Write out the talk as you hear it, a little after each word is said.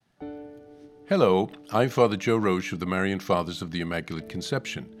Hello, I'm Father Joe Roche of the Marian Fathers of the Immaculate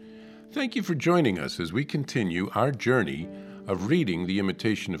Conception. Thank you for joining us as we continue our journey of reading the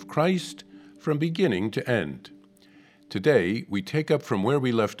Imitation of Christ from beginning to end. Today, we take up from where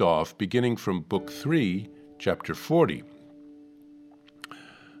we left off, beginning from Book 3, Chapter 40.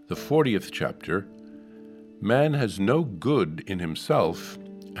 The 40th chapter, Man has no good in himself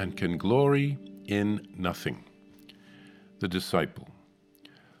and can glory in nothing. The Disciple.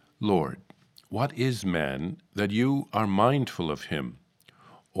 Lord, what is man that you are mindful of him,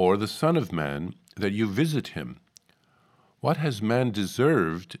 or the Son of Man that you visit him? What has man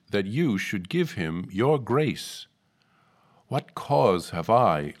deserved that you should give him your grace? What cause have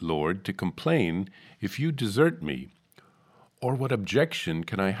I, Lord, to complain if you desert me? Or what objection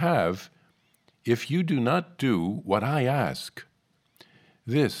can I have if you do not do what I ask?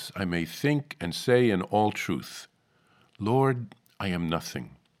 This I may think and say in all truth. Lord, I am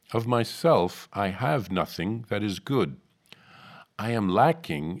nothing. Of myself I have nothing that is good. I am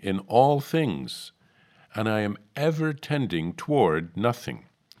lacking in all things, and I am ever tending toward nothing.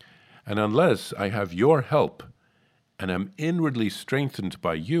 And unless I have your help, and am inwardly strengthened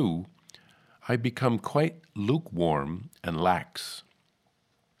by you, I become quite lukewarm and lax.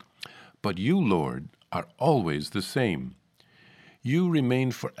 But you, Lord, are always the same. You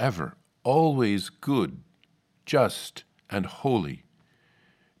remain forever, always good, just, and holy,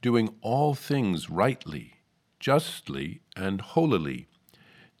 doing all things rightly, justly, and holily,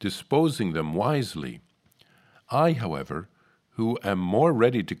 disposing them wisely. I, however, who am more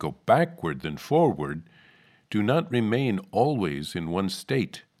ready to go backward than forward, do not remain always in one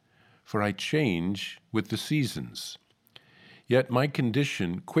state, for I change with the seasons. Yet my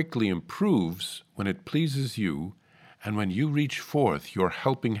condition quickly improves when it pleases you, and when you reach forth your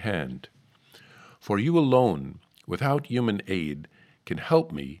helping hand. For you alone, without human aid, can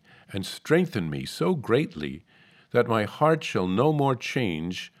help me and strengthen me so greatly that my heart shall no more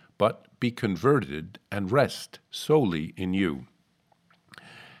change, but be converted and rest solely in you.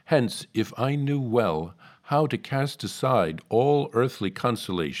 Hence, if I knew well how to cast aside all earthly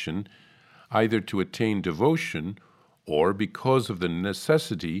consolation, either to attain devotion or because of the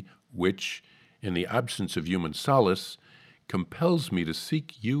necessity which, in the absence of human solace, compels me to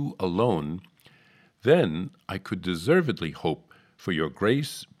seek you alone, then I could deservedly hope for your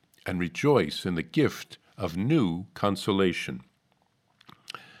grace and rejoice in the gift of new consolation.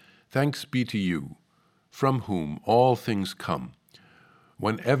 Thanks be to you, from whom all things come.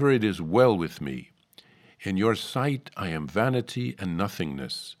 Whenever it is well with me, in your sight I am vanity and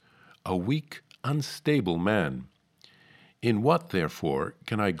nothingness, a weak, unstable man. In what, therefore,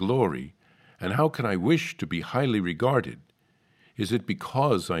 can I glory, and how can I wish to be highly regarded? Is it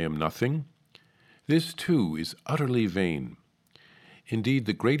because I am nothing? This, too, is utterly vain. Indeed,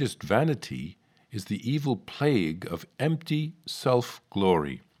 the greatest vanity is the evil plague of empty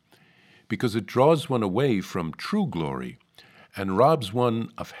self-glory, because it draws one away from true glory and robs one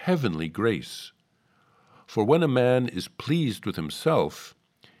of heavenly grace. For when a man is pleased with himself,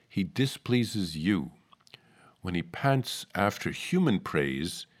 he displeases you. When he pants after human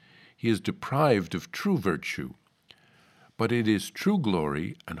praise, he is deprived of true virtue. But it is true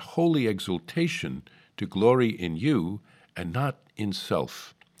glory and holy exultation to glory in you and not in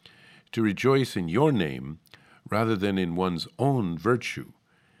self, to rejoice in your name rather than in one's own virtue,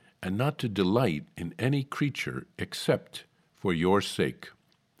 and not to delight in any creature except for your sake.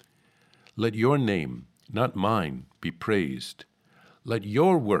 Let your name, not mine, be praised. Let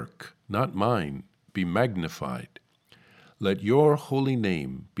your work, not mine, be magnified. Let your holy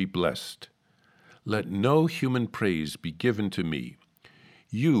name be blessed. Let no human praise be given to me.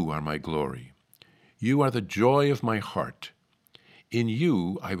 You are my glory. You are the joy of my heart. In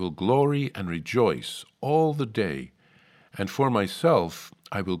you I will glory and rejoice all the day, and for myself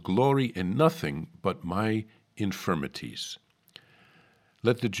I will glory in nothing but my infirmities.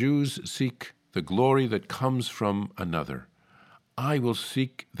 Let the Jews seek the glory that comes from another. I will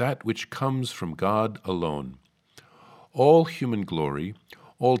seek that which comes from God alone. All human glory,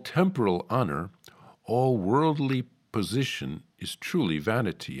 all temporal honor, all worldly position is truly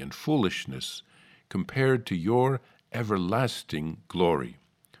vanity and foolishness compared to your everlasting glory.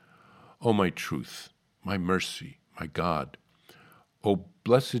 O my truth, my mercy, my God, O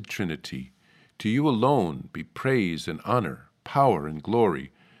blessed Trinity, to you alone be praise and honor, power and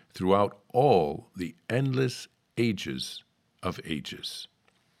glory throughout all the endless ages of ages.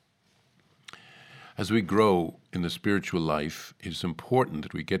 As we grow in the spiritual life, it is important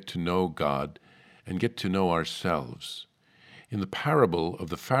that we get to know God and get to know ourselves. In the parable of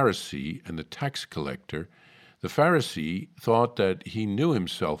the Pharisee and the tax collector, the Pharisee thought that he knew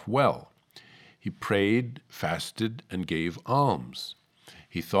himself well. He prayed, fasted, and gave alms.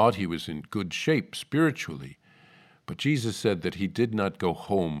 He thought he was in good shape spiritually, but Jesus said that he did not go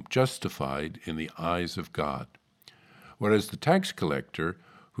home justified in the eyes of God. Whereas the tax collector,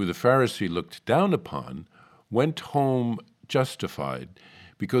 who the Pharisee looked down upon, went home justified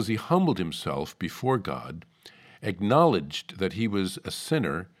because he humbled himself before God, acknowledged that he was a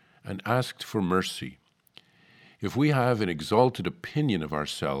sinner, and asked for mercy. If we have an exalted opinion of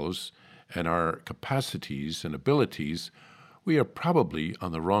ourselves and our capacities and abilities, we are probably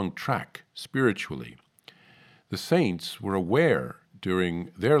on the wrong track spiritually. The saints were aware during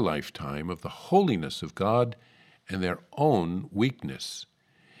their lifetime of the holiness of God and their own weakness.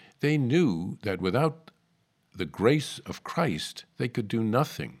 They knew that without the grace of Christ, they could do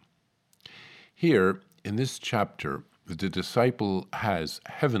nothing. Here, in this chapter, the disciple has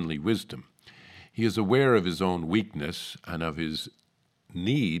heavenly wisdom. He is aware of his own weakness and of his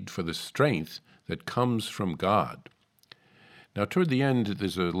need for the strength that comes from God. Now, toward the end,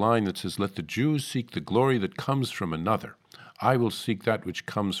 there's a line that says, "Let the Jews seek the glory that comes from another. I will seek that which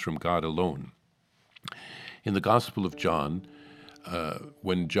comes from God alone." In the Gospel of John,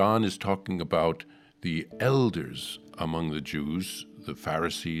 when John is talking about the elders among the Jews, the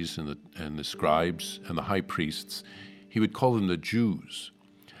Pharisees and the scribes and the high priests, he would call them the Jews.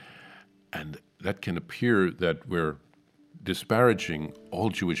 And that can appear that we're disparaging all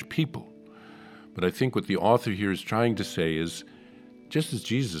Jewish people. But I think what the author here is trying to say is, just as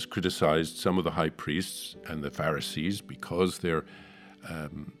Jesus criticized some of the high priests and the Pharisees because their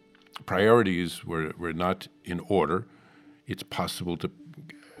priorities were not in order, it's possible to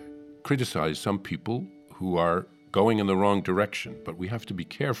criticize some people who are going in the wrong direction. But we have to be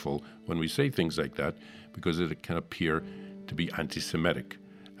careful when we say things like that, because it can appear to be anti-Semitic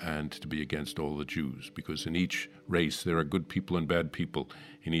and to be against all the Jews, because in each race there are good people and bad people.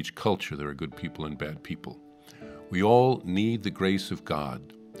 In each culture there are good people and bad people. We all need the grace of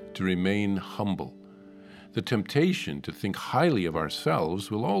God to remain humble. The temptation to think highly of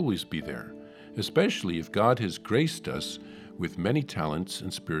ourselves will always be there, especially if God has graced us with many talents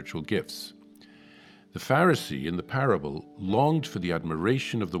and spiritual gifts. The Pharisee in the parable longed for the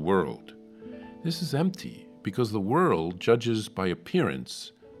admiration of the world. This is empty, because the world judges by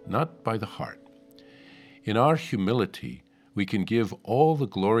appearance, not by the heart. In our humility, we can give all the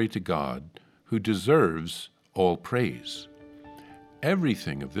glory to God, who deserves all praise.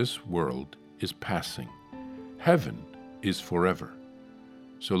 Everything of this world is passing. Heaven is forever.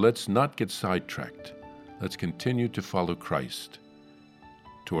 So let's not get sidetracked. Let's continue to follow Christ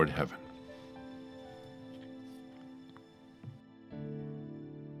toward heaven.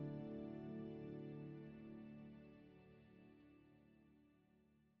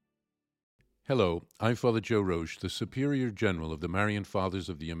 Hello, I'm Father Joe Roche, the Superior General of the Marian Fathers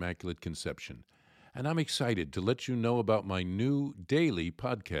of the Immaculate Conception, and I'm excited to let you know about my new daily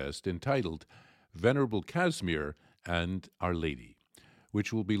podcast entitled Venerable Casimir and Our Lady,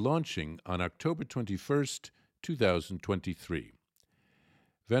 which will be launching on October 21st, 2023.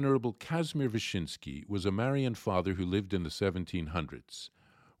 Venerable Casimir Wyszynski was a Marian father who lived in the 1700s.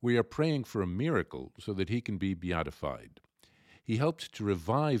 We are praying for a miracle so that he can be beatified. He helped to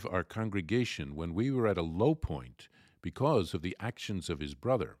revive our congregation when we were at a low point because of the actions of his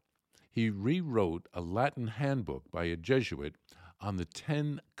brother. He rewrote a Latin handbook by a Jesuit on the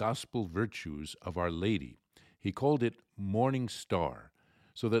 10 gospel virtues of Our Lady. He called it Morning Star,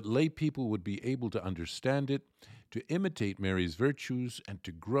 so that lay people would be able to understand it, to imitate Mary's virtues, and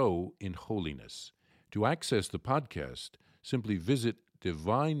to grow in holiness. To access the podcast, simply visit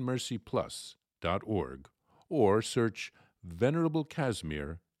divinemercyplus.org or search Venerable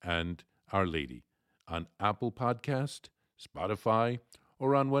Casimir and Our Lady on Apple Podcast, Spotify,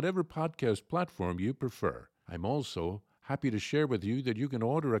 or on whatever podcast platform you prefer. I'm also happy to share with you that you can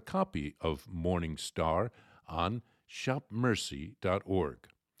order a copy of Morning Star on shopmercy.org.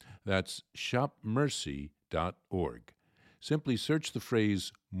 That's shopmercy.org. Simply search the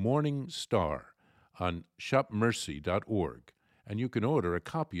phrase Morning Star on shopmercy.org, and you can order a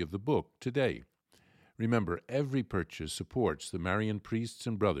copy of the book today. Remember, every purchase supports the Marian priests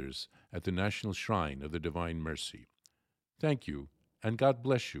and brothers at the National Shrine of the Divine Mercy. Thank you, and God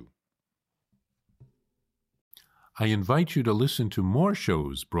bless you. I invite you to listen to more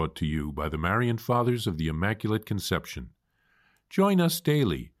shows brought to you by the Marian Fathers of the Immaculate Conception. Join us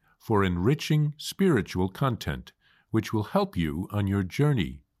daily for enriching spiritual content, which will help you on your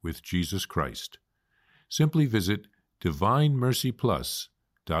journey with Jesus Christ. Simply visit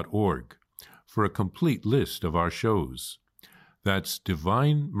divinemercyplus.org for a complete list of our shows. That's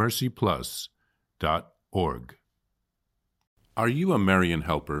divinemercyplus.org. Are you a Marian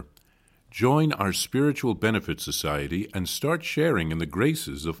helper? Join our Spiritual Benefit Society and start sharing in the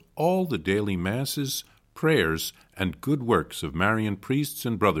graces of all the daily masses, prayers, and good works of Marian priests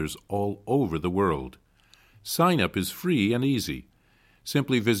and brothers all over the world. Sign up is free and easy.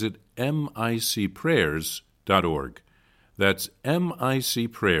 Simply visit micprayers.org. That's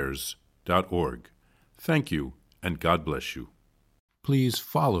micprayers.org. Thank you, and God bless you. Please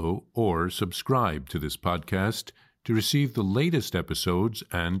follow or subscribe to this podcast to receive the latest episodes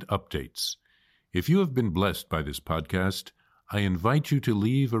and updates. If you have been blessed by this podcast, I invite you to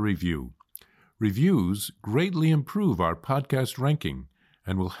leave a review. Reviews greatly improve our podcast ranking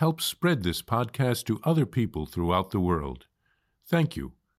and will help spread this podcast to other people throughout the world. Thank you.